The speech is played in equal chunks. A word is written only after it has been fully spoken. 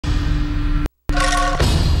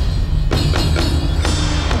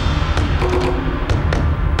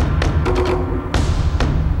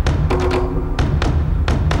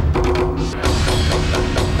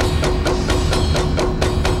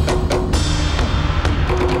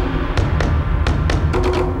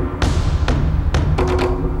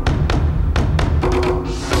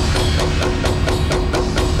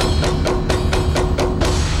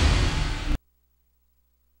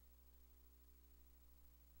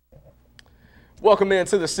Welcome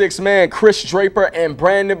into the Sixth Man, Chris Draper and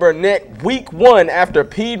Brandon Burnett. Week 1 after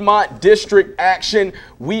Piedmont District action,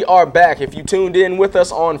 we are back. If you tuned in with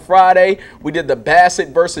us on Friday, we did the Bassett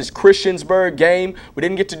versus Christiansburg game. We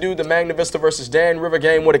didn't get to do the Magna Vista versus Dan River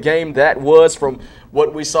game. What a game that was from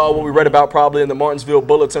what we saw, what we read about probably in the Martinsville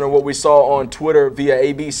Bulletin, or what we saw on Twitter via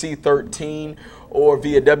ABC 13 or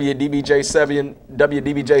via WDBJ7,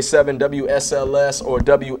 WSLS, or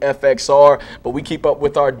WFXR. But we keep up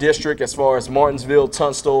with our district as far as Martinsville,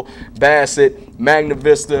 Tunstall, Bassett, Magna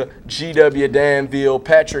Vista, GW Danville,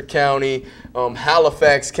 Patrick County,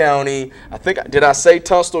 Halifax County. Did I say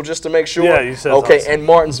Tunstall just to make sure? Yeah, you said okay, Tunstall. And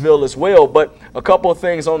Martinsville as well. But a couple of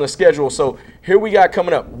things on the schedule. So here we got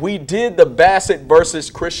coming up. We did the Bassett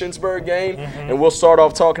versus Christiansburg game, and we'll start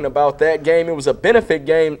off talking about that game. It was a benefit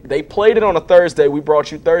game. They played it on a Thursday. We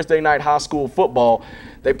brought you Thursday night high school football.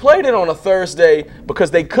 They played it on a Thursday because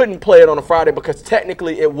they couldn't play it on a Friday because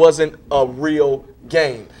technically it wasn't a real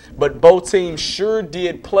game. But both teams sure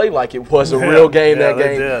did play like it was a real game that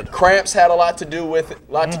game. Did. Cramps had a lot to do with it,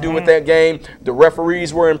 with that game. The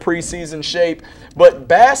referees were in preseason shape. But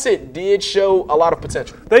Bassett did show a lot of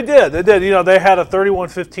potential. They did. You know, they had a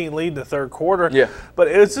 31-15 lead in the third quarter. Yeah. But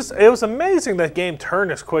it was amazing that game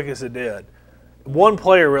turned as quick as it did. One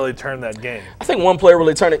player really turned that game. I think one player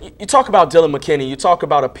really turned it. You talk about Dylan McKinney. You talk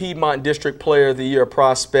about a Piedmont District Player of the Year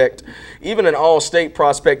prospect, even an All-State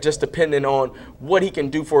prospect, just depending on what he can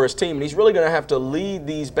do for his team. And he's really going to have to lead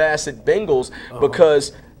these Bassett Bengals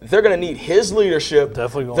because they're going to need his leadership.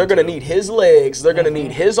 Definitely they're going to need his legs. They're going to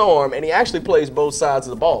need his arm. And he actually plays both sides of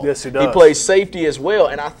the ball. Yes, he does. He plays safety as well.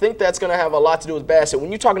 And I think that's going to have a lot to do with Bassett.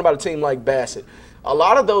 When you're talking about a team like Bassett, a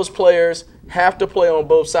lot of those players have to play on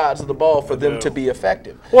both sides of the ball for them to be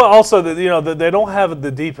effective. Well, also, they don't have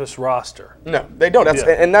the deepest roster. No, they don't.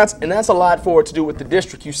 And that's a lot for it to do with the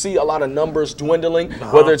district. You see a lot of numbers dwindling,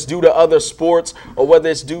 whether it's due to other sports or whether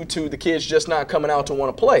it's due to the kids just not coming out to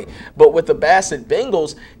want to play. But with the Bassett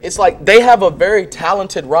Bengals, it's like they have a very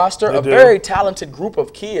talented roster, very talented group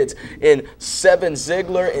of kids in Seven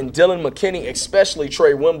Ziegler and Dylan McKinney, especially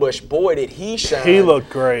Trey Wimbush. Boy, did he shine. He looked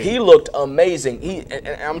great. He looked amazing.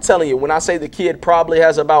 And I'm telling you, when I say the kid probably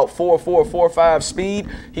has about 4.4, 4.5 speed,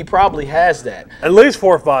 he probably has that. At least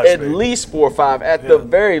 4.5 At least 4.5 at the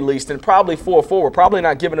very least, and probably 4.4. We're probably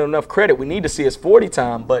not giving him enough credit. We need to see his 40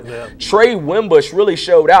 time, but Trey Wimbush really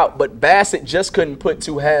showed out, but Bassett just couldn't put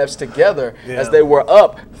two halves together as they were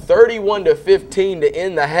up 31-15 to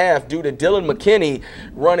end the half due to Dylan McKinney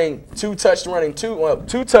running two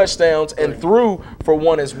touchdowns and threw for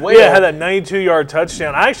one as well. Yeah, had that 92-yard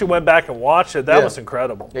touchdown. I actually went back and watched it. That was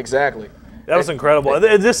incredible. Exactly. That was incredible.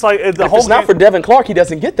 It's just like the if whole it's not for Devin Clark, he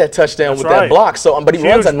doesn't get that touchdown with that block. So, but he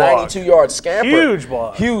runs a 92-yard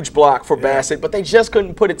scamper. Huge block for Bassett. But they just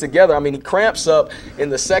couldn't put it together. I mean, he cramps up in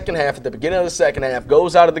the second half. At the beginning of the second half,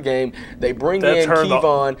 goes out of the game. They bring in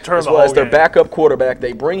Kevon as well as their backup quarterback.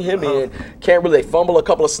 They bring him in. They fumble a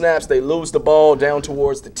couple of snaps. They lose the ball down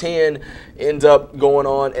towards the 10. End up going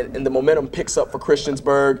on, and the momentum picks up for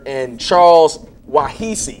Christiansburg. And Charles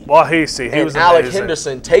Wahisi he was Alec amazing.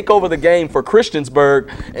 Henderson take over the game for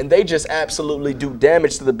Christiansburg, and they just absolutely do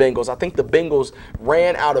damage to the Bengals. I think the Bengals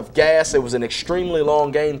ran out of gas. It was an extremely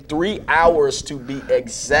long game, 3 hours to be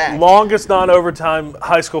exact. Longest non-overtime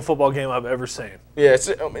high school football game I've ever seen. Yeah,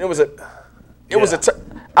 it was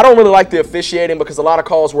I don't really like the officiating because a lot of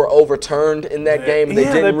calls were overturned in that game, and they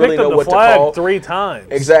didn't really know what to call. 3 times.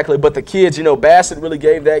 Exactly, but the kids, Bassett really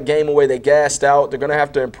gave that game away. They gassed out. They're going to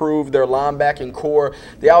have to improve their linebacking core.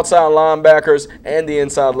 The outside linebackers and the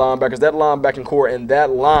inside linebackers, that linebacking core and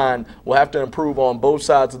that line will have to improve on both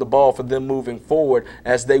sides of the ball for them moving forward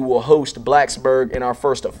as they will host Blacksburg in our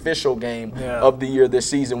first official game of the year this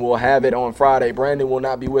season. We'll have it on Friday. Brandon will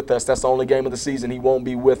not be with us. That's the only game of the season. He won't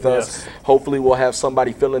be with us. Hopefully we'll have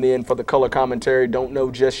somebody filling in for the color commentary. Don't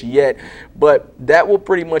know just yet, but that will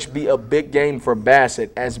pretty much be a big game for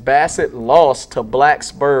Bassett as Bassett lost to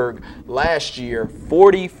Blacksburg last year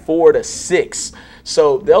 44-6.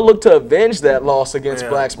 So they'll look to avenge that loss against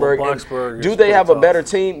Blacksburg. Blacksburg do they have a better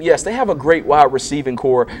team? Yes, they have a great wide receiving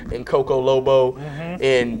core in Coco Lobo,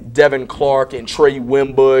 in Devin Clark, in Trey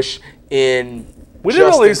Wimbush, in We didn't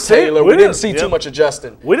Justin really see Taylor. We didn't see too much of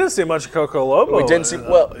Justin. We didn't see much of Coco Lobo. We didn't see.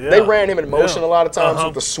 Well, they ran him in motion a lot of times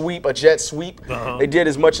with a sweep, a jet sweep. They did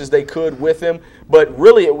as much as they could with him, but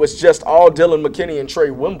really it was just all Dylan McKinney and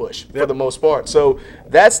Trey Wimbush for the most part. So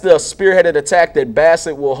that's the spearheaded attack that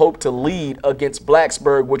Bassett will hope to lead against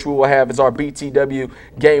Blacksburg, which we will have as our BTW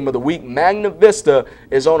game of the week. Magna Vista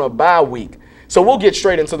is on a bye week. So we'll get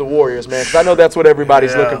straight into the Warriors, man, because I know that's what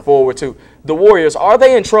everybody's looking forward to. The Warriors, are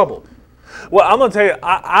they in trouble? Well, I'm going to tell you,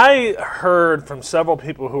 I heard from several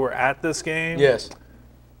people who were at this game. Yes.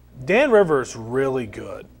 Dan River is really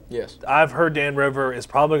good. Yes. I've heard Dan River is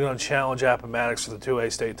probably going to challenge Appomattox for the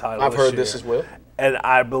 2A state title. I've heard year. this as well. And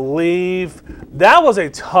I believe that was a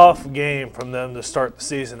tough game from them to start the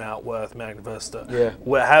season out with, Magna Vista. Yeah.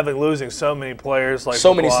 With losing so many players like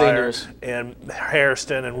so many McGuire seniors and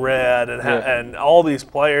Hairston and Red and all these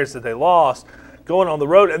players that they lost going on the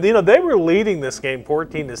road. And, they were leading this game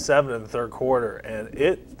 14-7 in the third quarter.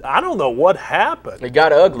 And I don't know what happened. It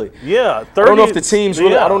got ugly. Yeah. 30, I don't know if the teams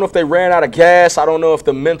really, I don't know if they ran out of gas. I don't know if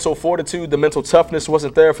the mental fortitude, the mental toughness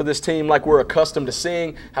wasn't there for this team like we're accustomed to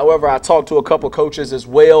seeing. However, I talked to a couple of coaches as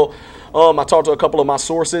well. I talked to a couple of my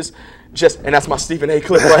sources. And that's my Stephen A.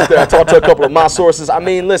 clip right there. I talked to a couple of my sources. I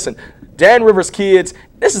mean, listen, Dan River's kids,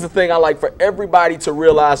 this is the thing I like for everybody to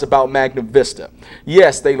realize about Magna Vista.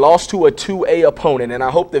 Yes, they lost to a 2A opponent, and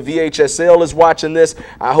I hope the VHSL is watching this.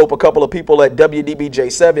 I hope a couple of people at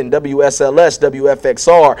WDBJ7, WSLS,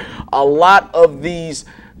 WFXR, a lot of these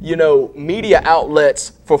media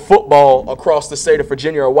outlets for football across the state of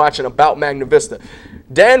Virginia are watching about Magna Vista.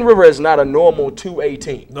 Dan River is not a normal 2A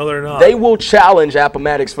team. No, they're not. They will challenge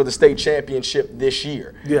Appomattox for the state championship this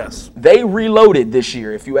year. Yes. They reloaded this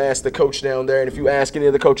year, if you ask the coach down there and if you ask any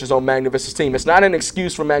of the coaches on Magna Vista's team. It's not an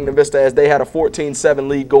excuse for Magna Vista as they had a 14-7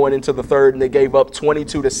 lead going into the third and they gave up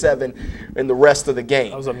 22-7 in the rest of the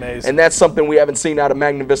game. That was amazing. And that's something we haven't seen out of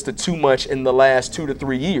Magna Vista too much in the last 2 to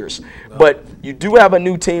 3 years. No. But you do have a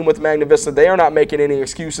new team with Magna Vista. They are not making any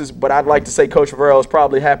excuses, but I'd like to say Coach Farrell is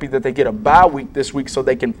probably happy that they get a bye week this week so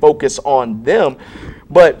they can focus on them.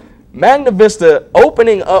 But Magna Vista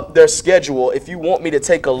opening up their schedule, if you want me to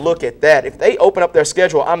take a look at that, if they open up their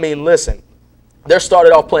schedule, I mean, listen, they're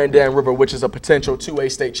started off playing Dan River, which is a potential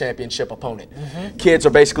 2A state championship opponent. Mm-hmm. Kids are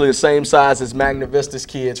basically the same size as Magna Vista's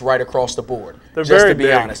kids right across the board, they're just very to be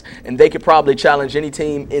big. honest. And they could probably challenge any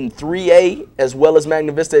team in 3A as well as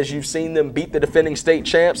Magna Vista, as you've seen them beat the defending state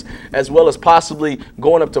champs, as well as possibly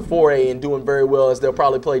going up to 4A and doing very well, as they'll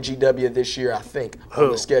probably play GW this year, I think, on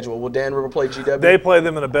the schedule. Will Dan River play GW? They play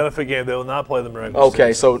them in a benefit game. They will not play them in regular season.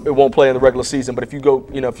 Okay, so it won't play in the regular season. But if you go,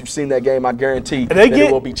 if you've seen that game, I guarantee that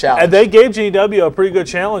it will be challenged. And they gave GW a pretty good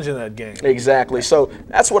challenge in that game. Exactly. So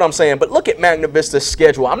that's what I'm saying. But look at Magna Vista's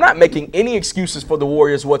schedule. I'm not making any excuses for the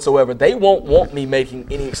Warriors whatsoever. They won't want me making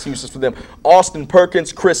any excuses for them. Austin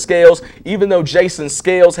Perkins, Chris Scales, even though Jason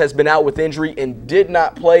Scales has been out with injury and did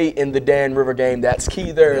not play in the Dan River game, that's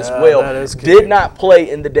key there as well. That is key. Did not play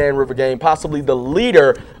in the Dan River game, possibly the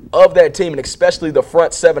leader of that team, and especially the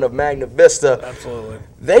front seven of Magna Vista. Absolutely.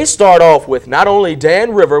 They start off with not only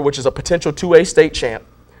Dan River, which is a potential 2A state champ.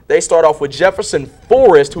 They start off with Jefferson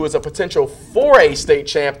Forest, who is a potential 4A state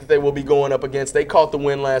champ that they will be going up against. They caught the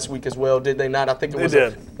win last week as well, did they not? I think it was.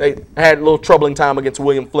 They had a little troubling time against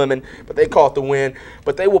William Fleming, but they caught the win.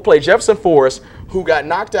 But they will play Jefferson Forest, who got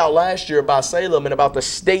knocked out last year by Salem in about the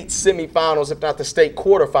state semifinals, if not the state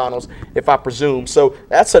quarterfinals, if I presume. So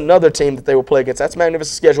that's another team that they will play against. That's Magna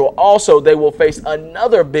Vista's schedule. Also, they will face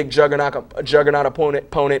another big juggernaut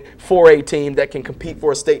opponent, 4A team that can compete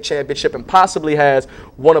for a state championship and possibly has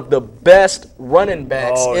one of the best running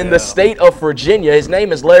backs in the state of Virginia. His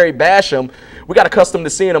name is Larry Basham. We got accustomed to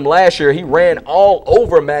seeing him last year. He ran all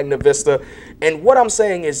over Magna Vista. And what I'm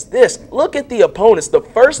saying is this. Look at the opponents. The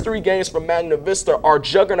first 3 games for Magna Vista are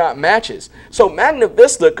juggernaut matches. So Magna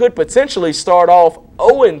Vista could potentially start off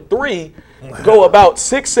 0-3, go about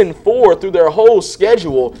 6-4 through their whole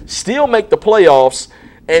schedule, still make the playoffs,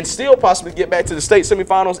 and still possibly get back to the state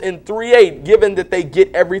semifinals in 3A. Given that they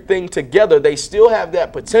get everything together, they still have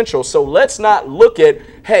that potential. So let's not look at,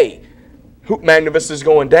 hey, Magna Vista is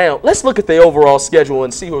going down. Let's look at the overall schedule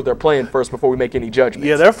and see who they're playing first before we make any judgments.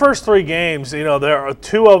 Yeah, their first 3 games, there are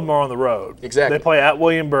 2 of them are on the road. Exactly. They play at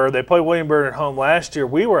William Byrd. They played William Byrd at home last year.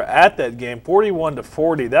 We were at that game,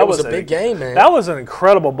 41-40. That was a big game, man. That was an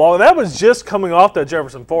incredible ball. That was just coming off that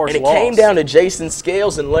Jefferson Forest loss. And it came down to Jason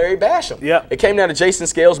Scales and Larry Basham. Yeah. It came down to Jason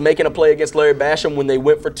Scales making a play against Larry Basham when they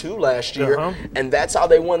went for 2 last year, and that's how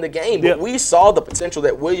they won the game. But we saw the potential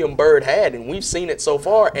that William Byrd had, and we've seen it so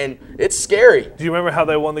far, and it's scary. Do you remember how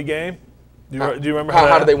they won the game? Do you remember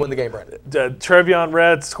how did they win the game, Brandon? Trevion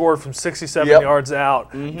Red scored from 67 yards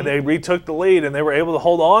out, and they retook the lead, and they were able to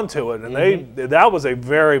hold on to it. And that was a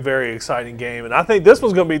very, very exciting game. And I think this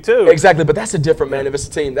one's going to be too. Exactly, but that's a different Magna Vista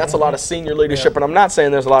team. That's a lot of senior leadership, and I'm not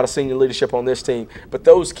saying there's a lot of senior leadership on this team, but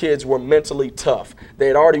those kids were mentally tough. They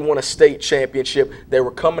had already won a state championship. They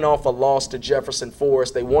were coming off a loss to Jefferson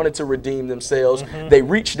Forest. They wanted to redeem themselves. They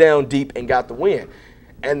reached down deep and got the win.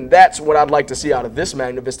 And that's what I'd like to see out of this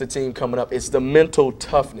Magna Vista team coming up. It's the mental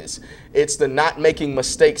toughness. It's the not making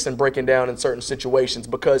mistakes and breaking down in certain situations,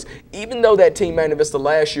 because even though that team Magna Vista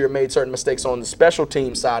last year made certain mistakes on the special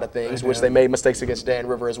team side of things, which they made mistakes against Dan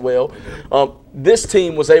River as well, this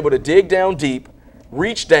team was able to dig down deep,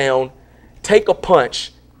 reach down, take a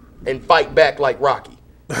punch, and fight back like Rocky.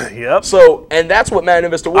 Yep. So, and that's what Magna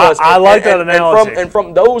Vista was. I like that analogy. And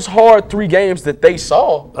from those hard 3 games that they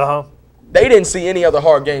saw, they didn't see any other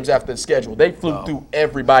hard games after the schedule. They flew through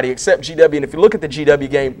everybody except GW. And if you look at the GW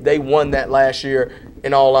game, they won that last year,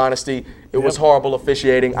 in all honesty. It was horrible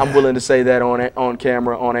officiating. I'm willing to say that on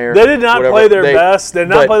camera, on air. They did not play their best. They did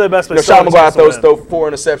not play their best. But Sean McGuire throws 4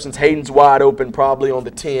 interceptions. Hayden's wide open, probably on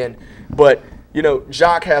the 10. But, you know,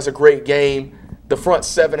 Jock has a great game. The front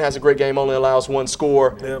 7 has a great game, only allows 1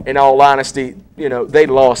 score. Yep. In all honesty, you know, they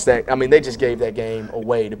lost that. I mean, they just gave that game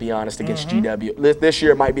away, to be honest, against GW. This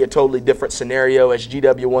year might be a totally different scenario, as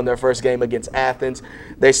GW won their first game against Athens.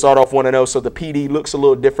 They start off 1-0, so the PD looks a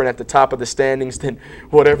little different at the top of the standings than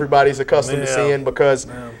what everybody's accustomed to seeing, because,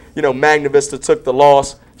 you know, Magna Vista took the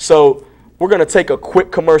loss. So we're going to take a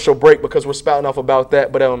quick commercial break because we're spouting off about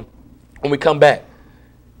that. But when we come back,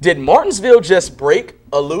 did Martinsville just break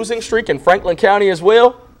a losing streak in Franklin County as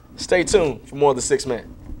well? Stay tuned for more of the 6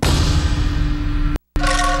 Man.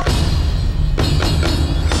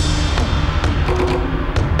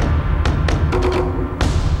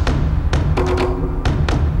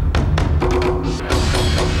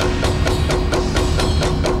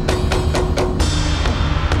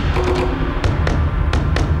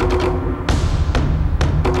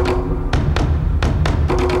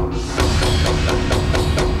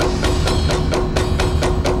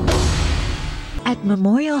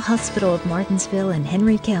 Memorial Hospital of Martinsville in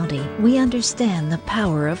Henry County, we understand the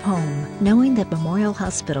power of home. Knowing that Memorial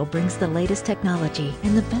Hospital brings the latest technology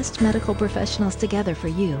and the best medical professionals together for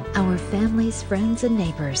you, our families, friends, and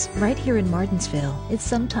neighbors, right here in Martinsville, it's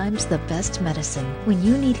sometimes the best medicine. When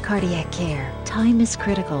you need cardiac care, time is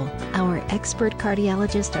critical. Our expert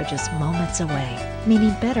cardiologists are just moments away,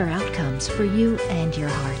 meaning better outcomes for you and your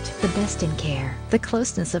heart. The best in care, the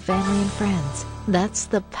closeness of family and friends. That's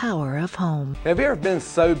the power of home. Have you ever been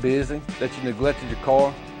so busy that you neglected your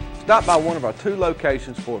car? Stop by one of our 2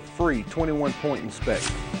 locations for a free 21-point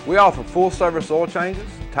inspection. We offer full-service oil changes,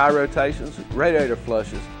 tire rotations, radiator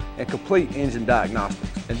flushes, and complete engine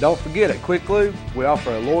diagnostics. And don't forget, at Quick Lube, we offer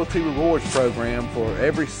a loyalty rewards program for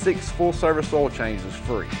every 6 full-service oil changes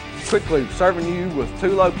free. Quick Lube, serving you with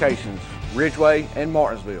 2 locations, Ridgeway and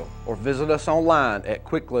Martinsville, or visit us online at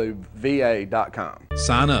quicklubeva.com.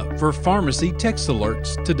 Sign up for pharmacy text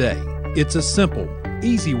alerts today. It's a simple,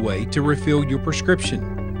 easy way to refill your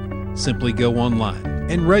prescription. Simply go online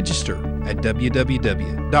and register at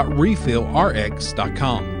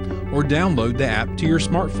www.refillrx.com or download the app to your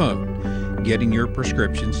smartphone. Getting your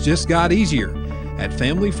prescriptions just got easier at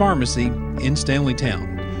Family Pharmacy in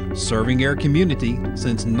Stanleytown, serving our community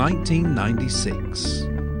since 1996.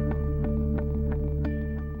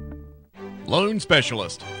 Loan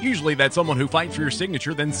Specialist. Usually that's someone who fights for your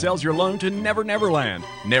signature then sells your loan to Never Never Land,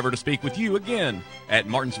 never to speak with you again. At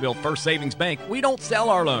Martinsville First Savings Bank, we don't sell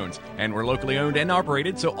our loans, and we're locally owned and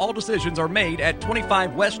operated, so all decisions are made at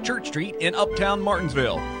 25 West Church Street in Uptown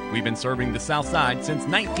Martinsville. We've been serving the South Side since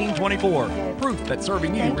 1924. Proof that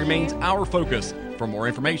serving you remains our focus. For more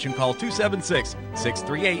information, call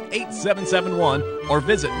 276-638-8771 or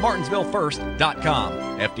visit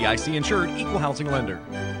martinsvillefirst.com. FDIC insured, equal housing lender.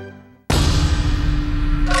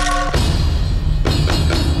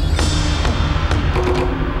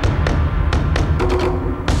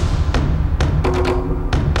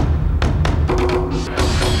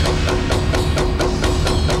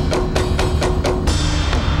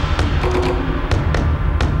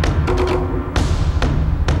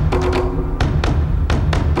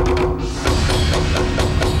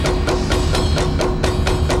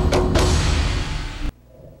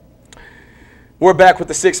 We're back with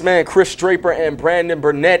the 6 Man, Chris Draper and Brandon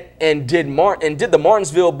Burnett. And did the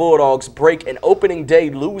Martinsville Bulldogs break an opening day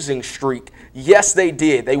losing streak? Yes, they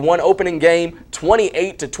did. They won opening game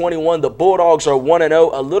 28-21. The Bulldogs are 1-0.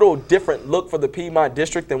 A little different look for the Piedmont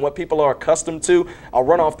District than what people are accustomed to. I'll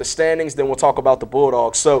run off the standings, then we'll talk about the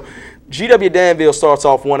Bulldogs. So GW Danville starts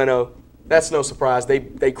off 1-0. That's no surprise.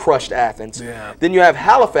 They crushed Athens. Yeah. Then you have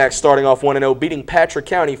Halifax starting off 1-0, beating Patrick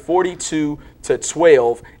County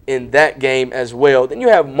 42-12 in that game as well. Then you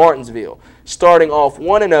have Martinsville starting off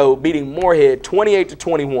 1-0, beating Moorhead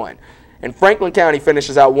 28-21. And Franklin County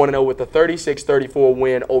finishes out 1-0 with a 36-34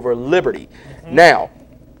 win over Liberty. Now,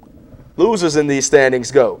 losers in these standings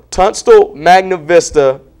go Tunstall, Magna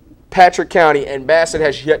Vista, Patrick County, and Bassett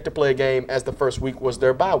has yet to play a game as the first week was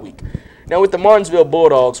their bye week. Now, with the Martinsville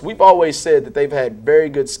Bulldogs, we've always said that they've had very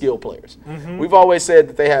good skill players. We've always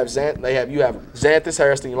said that you have Xanthus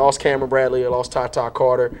Harrison, you lost Cameron Bradley, you lost Tata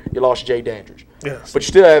Carter, you lost Jay Dandridge. Yes. But you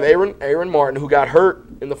still have Aaron Martin, who got hurt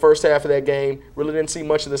in the first half of that game. Really didn't see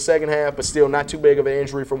much of the second half, but still not too big of an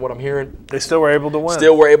injury from what I'm hearing. They still were able to win.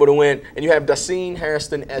 Still were able to win. And you have Dacine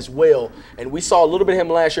Harrison as well. And we saw a little bit of him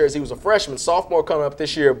last year as he was a freshman, sophomore coming up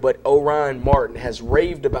this year. But Orion Martin has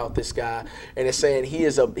raved about this guy and is saying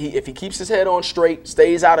if he keeps his head on straight,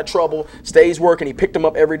 stays out of trouble, stays working. He picked him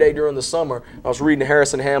up every day during the summer. I was reading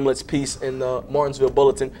Harrison Hamlet's piece in the Martinsville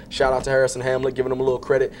Bulletin. Shout out to Harrison Hamlet, giving him a little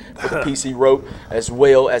credit for the piece he wrote, as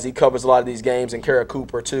well as he covers a lot of these games, and Kara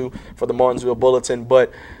Cooper too for the Martinsville Bulletin.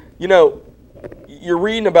 But, you know, you're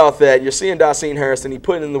reading about that. You're seeing Dacine Harrison. He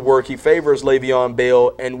put in the work. He favors Le'Veon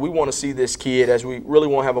Bell, and we want to see this kid, as we really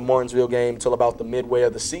won't have a Martinsville game until about the midway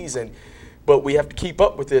of the season. But we have to keep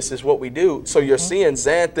up with this is what we do. So you're seeing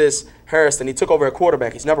Xanthus Harrison. He took over at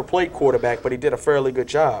quarterback. He's never played quarterback, but he did a fairly good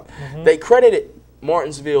job. They credited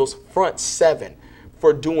Martinsville's front seven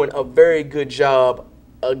for doing a very good job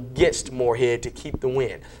against Moorhead to keep the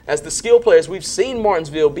win. As the skill players, we've seen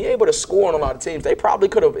Martinsville be able to score on a lot of teams. They probably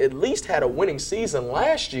could have at least had a winning season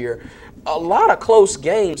last year. A lot of close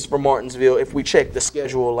games for Martinsville if we check the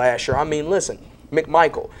schedule last year. I mean, listen,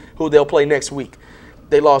 McMichael, who they'll play next week,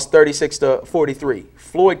 they lost 36-43.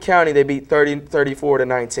 Floyd County, they beat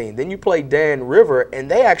 34-19. Then you play Dan River,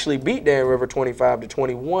 and they actually beat Dan River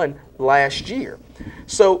 25-21 last year.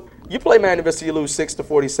 So you play Magna Vista, you lose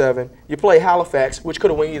 6-47. You play Halifax, which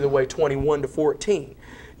could have went either way, 21-14.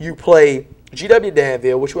 You play GW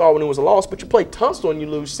Danville, which we all knew was a loss, but you play Tunstall and you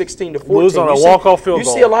lose 16-14. Lose on a walk-off field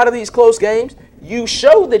goal. You see a lot of these close games. You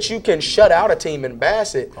show that you can shut out a team in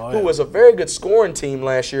Bassett, who was a very good scoring team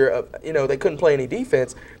last year. They couldn't play any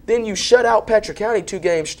defense. Then you shut out Patrick County 2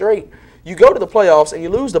 games straight. You go to the playoffs and you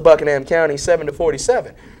lose to Buckingham County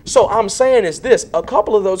 7-47. So I'm saying is this: a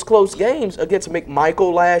couple of those close games against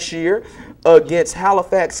McMichael last year, against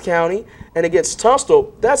Halifax County, and against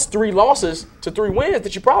Tunstall, that's 3 losses to 3 wins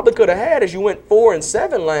that you probably could have had as you went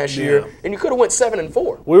 4-7 last year, and you could have went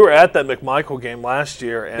 7-4. We were at that McMichael game last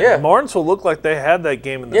year, and Martinsville looked like they had that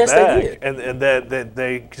game in the bag, they did. and that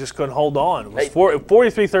they just couldn't hold on. It was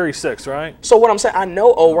 43-36, right? So what I'm saying, I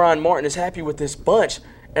know Orion Martin is happy with this bunch,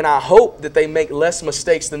 and I hope that they make less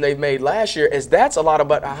mistakes than they've made last year, as that's a lot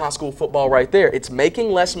about high school football right there. It's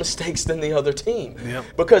making less mistakes than the other team.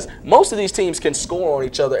 Because most of these teams can score on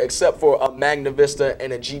each other except for a Magna Vista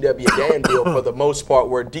and a GW Danville for the most part,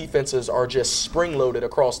 where defenses are just spring-loaded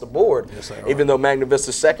across the board. Even though Magna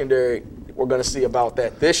Vista's secondary, we're going to see about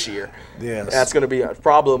that this year. That's going to be a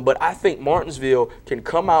problem. But I think Martinsville can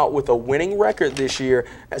come out with a winning record this year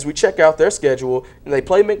as we check out their schedule, and they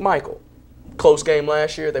play McMichael. Close game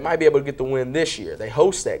last year. They might be able to get the win this year. They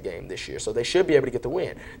host that game this year, so they should be able to get the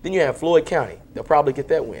win. Then you have Floyd County. They'll probably get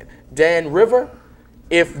that win. Dan River,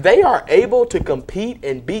 if they are able to compete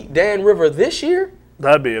and beat Dan River this year,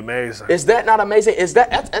 that'd be amazing. Is that not amazing?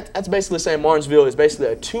 That's basically saying Martinsville is basically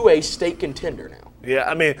a 2A state contender now. Yeah,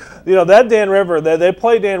 I mean, that Dan River, they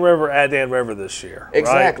play Dan River at Dan River this year.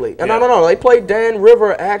 Exactly. Right? No. They played Dan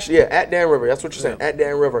River at Dan River. That's what you're saying, at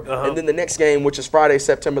Dan River. And then the next game, which is Friday,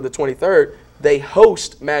 September the 23rd, they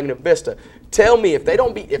host Magna Vista. Tell me, if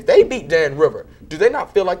they beat Dan River, do they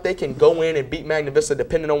not feel like they can go in and beat Magna Vista,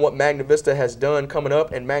 depending on what Magna Vista has done coming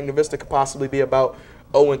up, and Magna Vista could possibly be about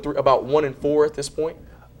 0-3, about 1-4 at this point?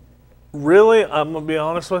 Really, I'm going to be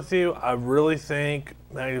honest with you. I really think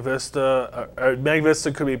Magna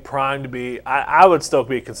Vista could be primed to be. I would still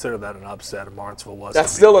consider that an upset if Martinsville was.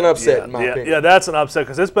 That's still an upset in my opinion. Yeah, that's an upset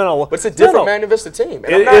because it's been a. But it's a different Magna Vista team.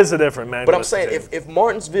 It is a different Magna Vista team. But I'm saying if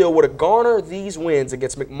Martinsville were to garner these wins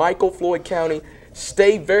against McMichael, Floyd County,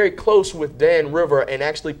 stay very close with Dan River, and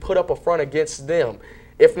actually put up a front against them.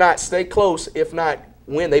 If not, stay close. If not,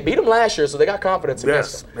 win. They beat them last year, so they got confidence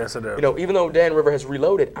against them. Yes, they do. Even though Dan River has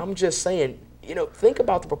reloaded, I'm just saying, think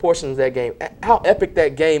about the proportions of that game, how epic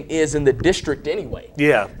that game is in the district anyway.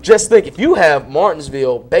 Yeah. Just think, if you have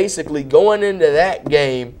Martinsville basically going into that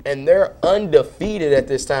game and they're undefeated at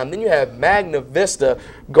this time, then you have Magna Vista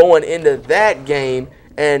going into that game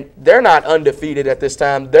and they're not undefeated at this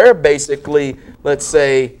time. They're basically, let's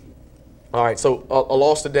say, all right, so a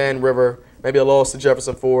loss to Dan River, maybe a loss to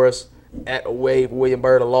Jefferson Forest, at away William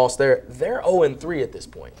Byrd, a loss there. They're 0-3 at this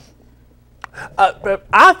point.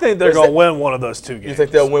 I think they're going to win one of those 2 games. You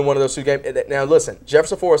think they'll win one of those 2 games? Now, listen,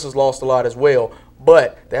 Jefferson Forest has lost a lot as well,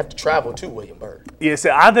 but they have to travel to William Byrd. Yeah, see,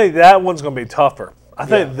 I think that one's going to be tougher. I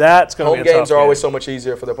think that's going to be a tough game. Home games are always so much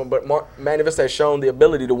easier for them. But Magna Vista has shown the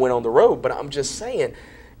ability to win on the road. But I'm just saying,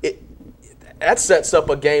 that sets up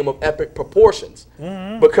a game of epic proportions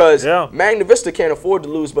because Magna Vista can't afford to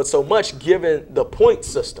lose but so much given the point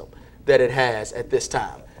system that it has at this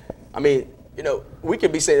time. I mean, we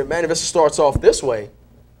could be saying if Magna Vista starts off this way,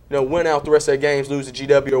 win out the rest of their games, lose to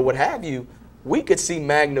GW or what have you, we could see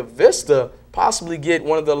Magna Vista possibly get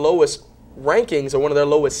one of the lowest rankings or one of their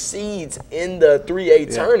lowest seeds in the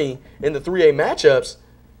 3A tourney, in the 3A matchups.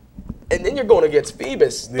 And then you're going against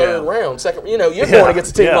Phoebus, third round, second. You're going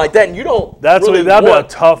against a team like that, and you don't. That'd be a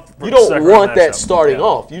tough. You don't want that starting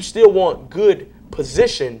off. You still want good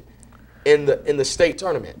position in the state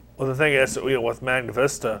tournament. Well, the thing is, with Magna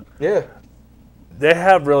Vista, they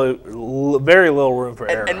have very little room for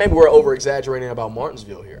error. And maybe we're over exaggerating about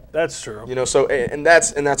Martinsville here. That's true. So and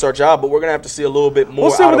that's our job. But we're gonna have to see a little bit more.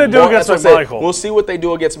 We'll see what they do against McMichael. We'll see what they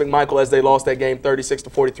do against McMichael as they lost that game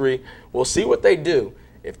 36-43. We'll see what they do.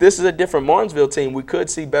 If this is a different Martinsville team, we could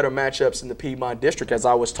see better matchups in the Piedmont District, as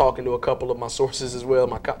I was talking to a couple of my sources as well,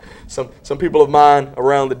 some people of mine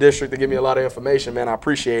around the district that give me a lot of information, man. I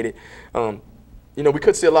appreciate it. We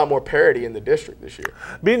could see a lot more parity in the district this year.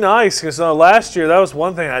 Be nice, because last year that was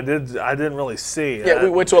one thing I didn't really see. Yeah,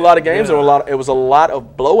 we went to a lot of games, and it was a lot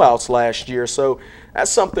of blowouts last year. So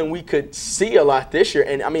that's something we could see a lot this year.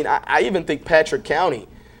 And, I mean, I even think Patrick County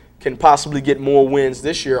can possibly get more wins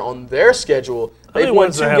this year on their schedule. They've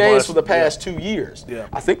won 2 games for the past 2 years. Yeah.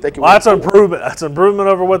 I think they can. Well, that's an improvement. That's improvement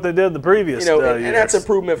over what they did the previous years. And that's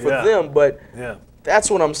improvement for them. But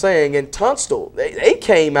that's what I'm saying. In Tunstall, they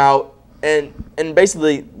came out and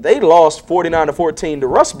basically they lost 49-14 to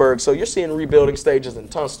Rustburg. So you're seeing rebuilding stages in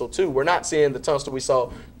Tunstall too. We're not seeing the Tunstall we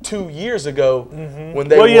saw 2 years ago when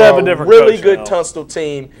they were a really good Tunstall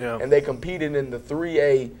team and they competed in the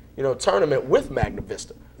 3A tournament with Magna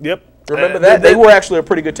Vista. Yep. Remember that? They were actually a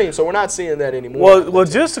pretty good team, so we're not seeing that anymore. Well,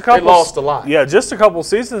 just a couple. They lost a lot. Yeah, just a couple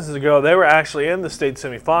seasons ago, they were actually in the state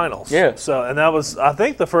semifinals. Yeah. So, and that was, I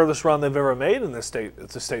think, the furthest run they've ever made in the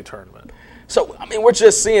state tournament. So, I mean, we're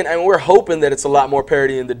just seeing, and we're hoping that it's a lot more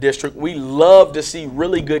parity in the district. We love to see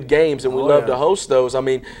really good games, and we love to host those. I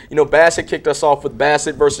mean, Bassett kicked us off with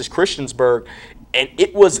Bassett versus Christiansburg. And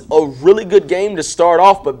it was a really good game to start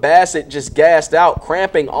off, but Bassett just gassed out,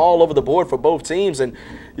 cramping all over the board for both teams. And,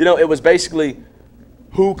 it was basically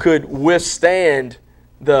who could withstand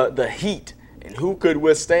the heat and who could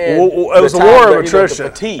withstand it was a war of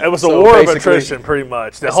attrition. It was a war of attrition pretty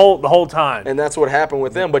much the whole time. And that's what happened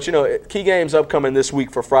with them. But, key games upcoming this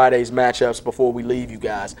week for Friday's matchups before we leave you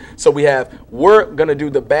guys. So we're going to do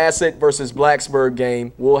the Bassett versus Blacksburg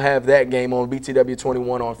game. We'll have that game on BTW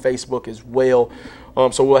 21 on Facebook as well.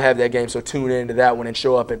 So we'll have that game, so tune into that one and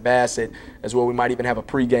show up at Bassett as well. We might even have a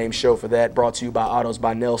pregame show for that, brought to you by Autos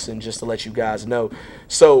by Nelson, just to let you guys know.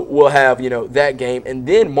 So we'll have, that game. And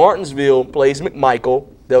then Martinsville plays McMichael.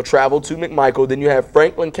 They'll travel to McMichael. Then you have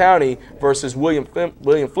Franklin County versus William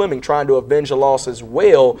Fleming trying to avenge a loss as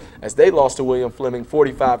well, as they lost to William Fleming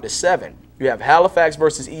 45-7. You have Halifax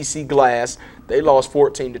versus EC Glass. They lost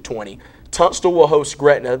 14-20. Tunstall will host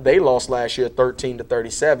Gretna. They lost last year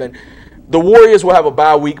 13-37. The Warriors will have a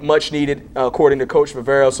bye week, much needed, according to Coach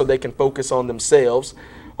Vivero, so they can focus on themselves.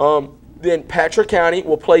 Then Patrick County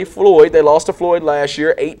will play Floyd. They lost to Floyd last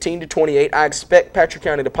year, 18-28. I expect Patrick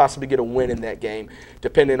County to possibly get a win in that game,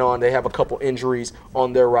 depending on they have a couple injuries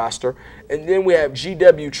on their roster. And then we have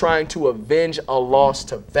GW trying to avenge a loss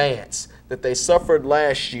to Vance that they suffered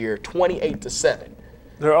last year, 28-7.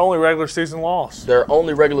 Their only regular season loss. Their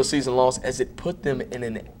only regular season loss, as it put them in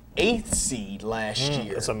an 8th seed last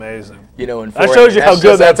year. That's amazing. In 4A. That shows you how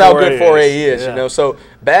good that's how good 4A is. Yeah. So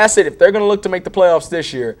Bassett, if they're going to look to make the playoffs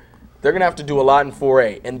this year, they're going to have to do a lot in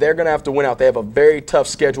 4A, and they're going to have to win out. They have a very tough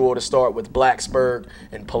schedule to start with Blacksburg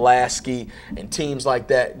and Pulaski and teams like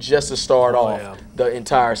that just to start off the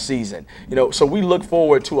entire season. So we look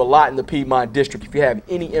forward to a lot in the Piedmont District. If you have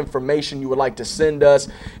any information you would like to send us,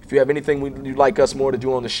 if you have anything you'd like us more to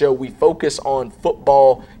do on the show, we focus on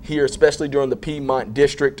football here, especially during the Piedmont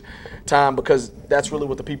District time, because that's really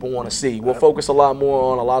what the people want to see. We'll focus a lot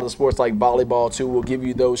more on a lot of the sports like volleyball too. We'll give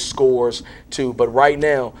you those scores too. But right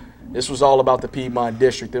now, this was all about the Piedmont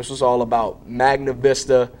District. This was all about Magna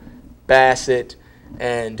Vista, Bassett,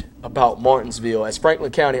 and about Martinsville, as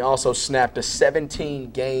Franklin County also snapped a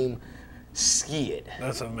 17-game skid.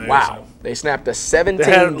 That's amazing. Wow. They snapped a 17-game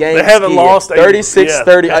skid. They haven't lost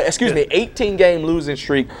 36-30. 18-game losing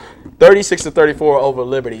streak, 36-34 over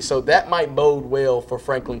Liberty. So that might bode well for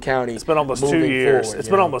Franklin County. It's been almost 2 years. Forward, it's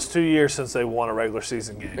been almost 2 years since they won a regular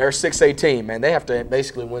season game. They're 6-18, man. They have to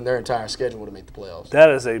basically win their entire schedule to make the playoffs.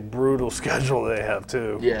 That is a brutal schedule they have,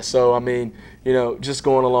 too. Yeah, so, I mean, just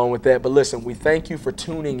going along with that. But listen, we thank you for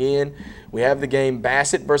tuning in. We have the game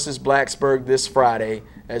Bassett versus Blacksburg this Friday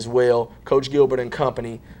as well. Coach Gilbert and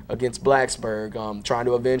company against Blacksburg, trying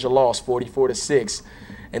to avenge a loss, 44-6.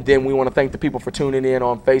 And then we want to thank the people for tuning in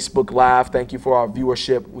on Facebook Live. Thank you for our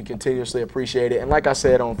viewership. We continuously appreciate it. And like I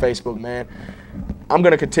said on Facebook, man, I'm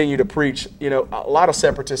going to continue to preach. You know, a lot of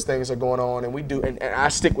separatist things are going on, and we do, and I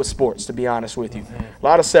stick with sports, to be honest with you. A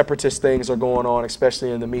lot of separatist things are going on,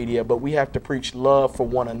 especially in the media, but we have to preach love for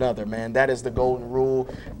one another, man. That is the golden rule.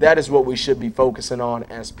 That is what we should be focusing on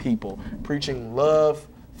as people, preaching love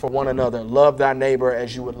for one another. Love thy neighbor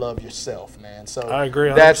as you would love yourself, man. So I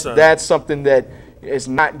agree 100%. That's something that is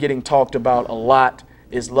not getting talked about a lot,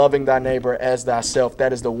 is loving thy neighbor as thyself.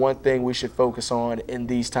 That is the one thing we should focus on in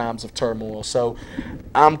these times of turmoil. So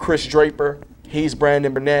I'm Chris Draper. He's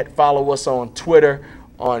Brandon Burnett. Follow us on Twitter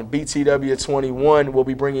on BTW21. We'll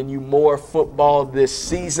be bringing you more football this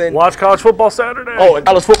season. Watch College Football Saturday. Oh,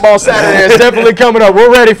 College Football Saturday is definitely coming up.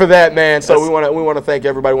 We're ready for that, man. So we want to thank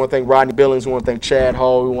everybody. We want to thank Rodney Billings. We want to thank Chad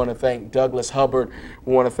Hall. We want to thank Douglas Hubbard.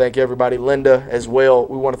 We want to thank everybody, Linda as well.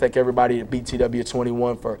 We want to thank everybody at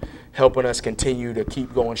BTW21 for helping us continue to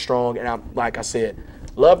keep going strong. And like I said,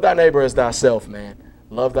 love thy neighbor as thyself, man.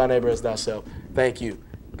 Love thy neighbor as thyself. Thank you.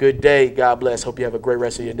 Good day. God bless. Hope you have a great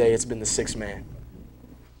rest of your day. It's been the Sixth Man.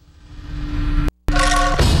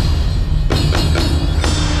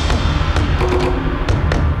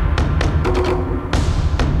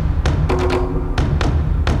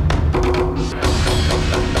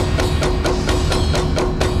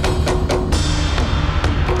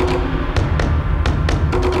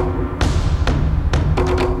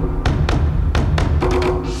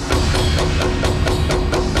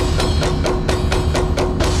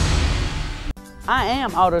 I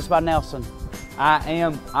am Autos by Nelson. I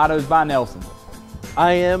am Autos by Nelson.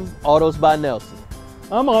 I am Autos by Nelson.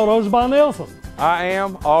 I'm Autos by Nelson. I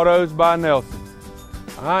am Autos by Nelson.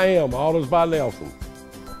 I am Autos by Nelson.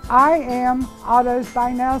 I am Autos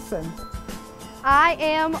by Nelson. I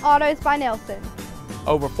am Autos by Nelson.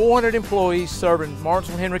 Over 400 employees serving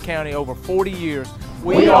Martinsville, Henry County over 40 years.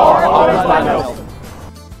 We are Autos by Nelson.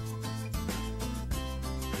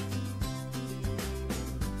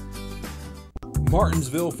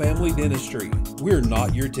 Martinsville Family Dentistry. We're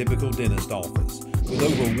not your typical dentist office. With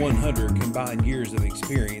over 100 combined years of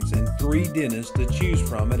experience and 3 dentists to choose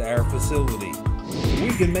from at our facility, we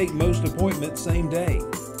can make most appointments same day.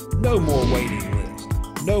 No more waiting list.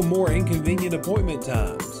 No more inconvenient appointment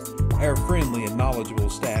times. Our friendly and knowledgeable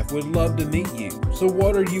staff would love to meet you. So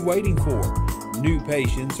what are you waiting for? New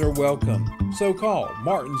patients are welcome. So call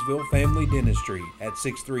Martinsville Family Dentistry at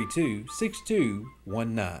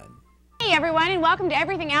 632-6219. Hey everyone, and welcome to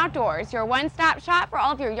Everything Outdoors, your one-stop shop for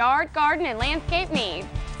all of your yard, garden, and landscape needs.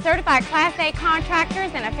 Certified Class A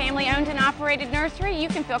contractors and a family-owned and operated nursery, you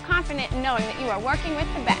can feel confident in knowing that you are working with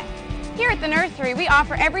the best. Here at the nursery, we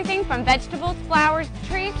offer everything from vegetables, flowers,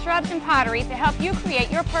 trees, shrubs, and pottery to help you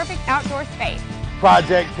create your perfect outdoor space.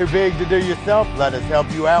 Project too big to do yourself? Let us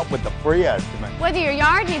help you out with the free estimate. Whether your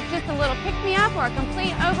yard needs just a little pick-me-up or a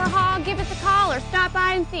complete overhaul, give us a call or stop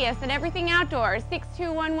by and see us at Everything Outdoors,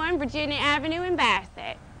 6211 Virginia Avenue in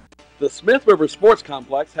Bassett. The Smith River Sports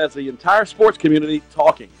Complex has the entire sports community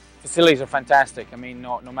talking. Facilities are fantastic. I mean,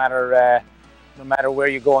 no matter where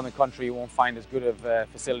you go in the country, you won't find as good of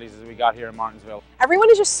facilities as we got here in Martinsville.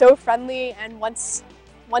 Everyone is just so friendly and wants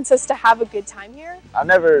us to have a good time here. I've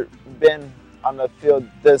never been on the field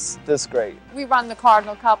this great. We run the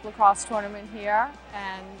Cardinal Cup lacrosse tournament here,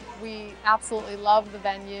 and we absolutely love the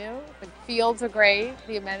venue. The fields are great,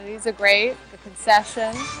 the amenities are great, the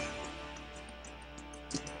concessions.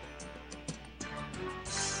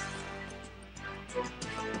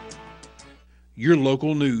 Your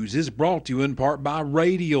local news is brought to you in part by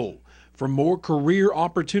Radial. For more career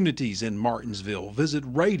opportunities in Martinsville, visit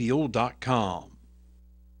radial.com.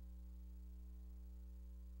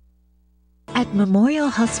 At Memorial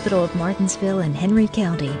Hospital of Martinsville in Henry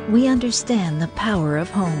County, we understand the power of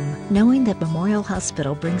home, knowing that Memorial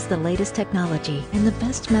Hospital brings the latest technology and the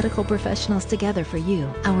best medical professionals together for you,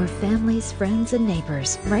 our families, friends, and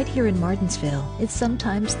neighbors. Right here in Martinsville, it's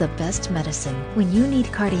sometimes the best medicine. When you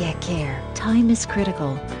need cardiac care, time is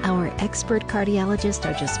critical. Our expert cardiologists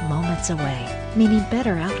are just moments away, meaning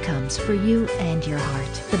better outcomes for you and your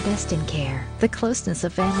heart. The best in care, the closeness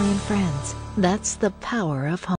of family and friends. That's the power of home.